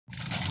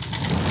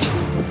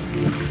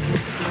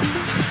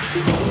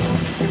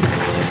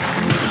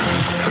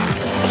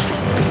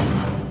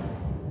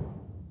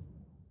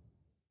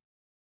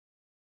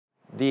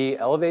The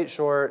Elevate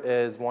short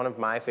is one of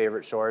my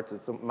favorite shorts.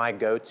 It's my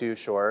go-to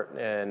short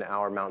in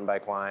our mountain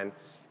bike line.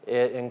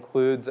 It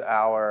includes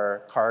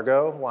our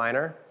cargo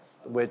liner,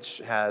 which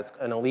has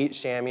an elite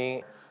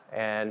chamois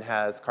and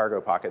has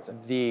cargo pockets.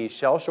 The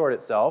shell short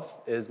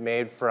itself is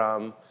made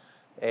from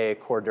a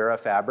Cordura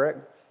fabric.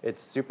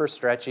 It's super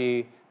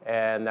stretchy,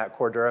 and that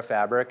Cordura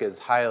fabric is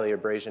highly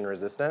abrasion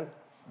resistant.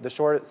 The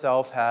short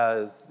itself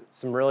has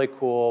some really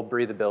cool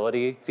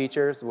breathability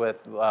features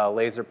with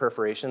laser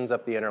perforations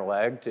up the inner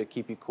leg to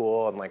keep you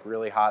cool on like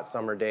really hot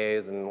summer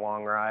days and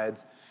long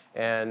rides.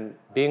 And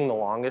being the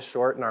longest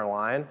short in our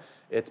line,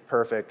 it's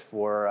perfect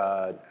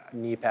for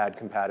knee pad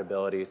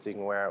compatibility, so you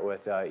can wear it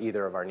with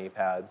either of our knee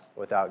pads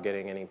without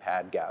getting any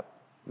pad gap.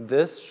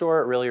 This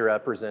short really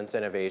represents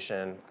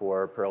innovation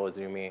for Pearl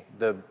iZUMi.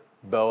 The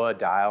BOA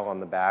dial on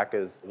the back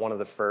is one of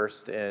the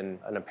first in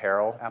an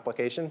apparel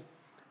application.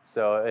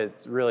 So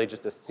it's really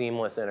just a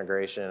seamless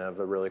integration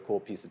of a really cool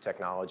piece of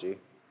technology.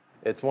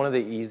 It's one of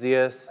the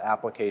easiest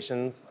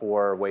applications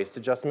for waist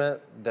adjustment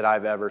that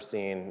I've ever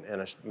seen in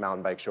a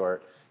mountain bike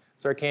short.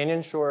 So our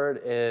Canyon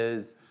short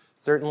is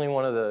certainly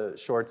one of the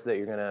shorts that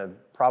you're gonna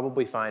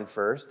probably find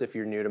first if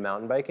you're new to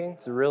mountain biking.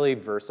 It's a really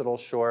versatile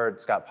short.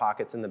 It's got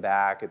pockets in the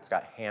back. It's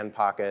got hand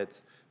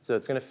pockets. So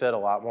it's gonna fit a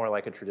lot more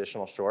like a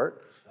traditional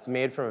short. It's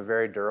made from a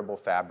very durable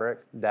fabric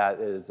that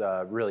is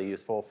really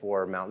useful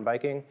for mountain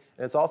biking.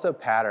 And it's also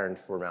patterned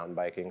for mountain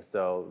biking,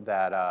 so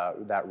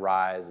that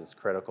rise is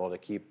critical to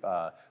keep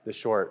the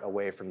short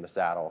away from the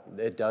saddle.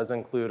 It does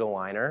include a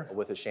liner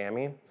with a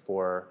chamois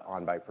for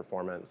on-bike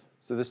performance.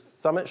 So this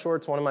Summit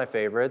short's one of my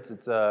favorites.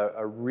 It's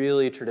a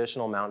really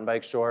traditional mountain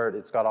bike short.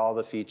 It's got all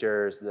the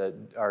features that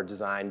are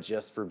designed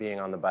just for being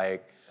on the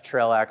bike.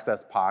 Trail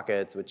access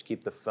pockets, which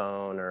keep the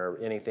phone or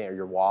anything, or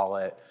your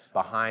wallet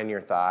behind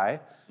your thigh,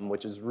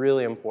 which is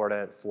really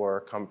important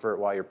for comfort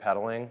while you're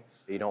pedaling.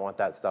 You don't want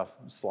that stuff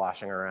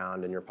sloshing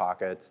around in your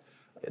pockets.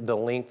 The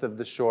length of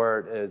the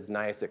short is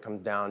nice. It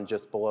comes down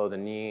just below the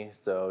knee,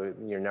 so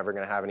you're never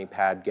gonna have any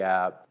pad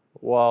gap.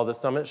 Well, the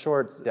Summit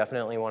short's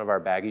definitely one of our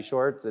baggy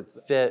shorts. Its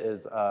fit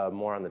is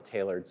more on the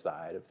tailored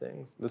side of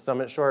things. The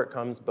Summit short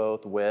comes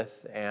both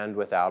with and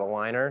without a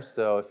liner,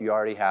 so if you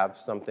already have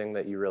something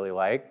that you really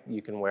like,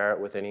 you can wear it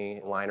with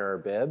any liner or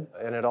bib.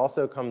 And it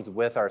also comes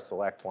with our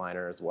Select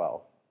liner as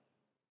well.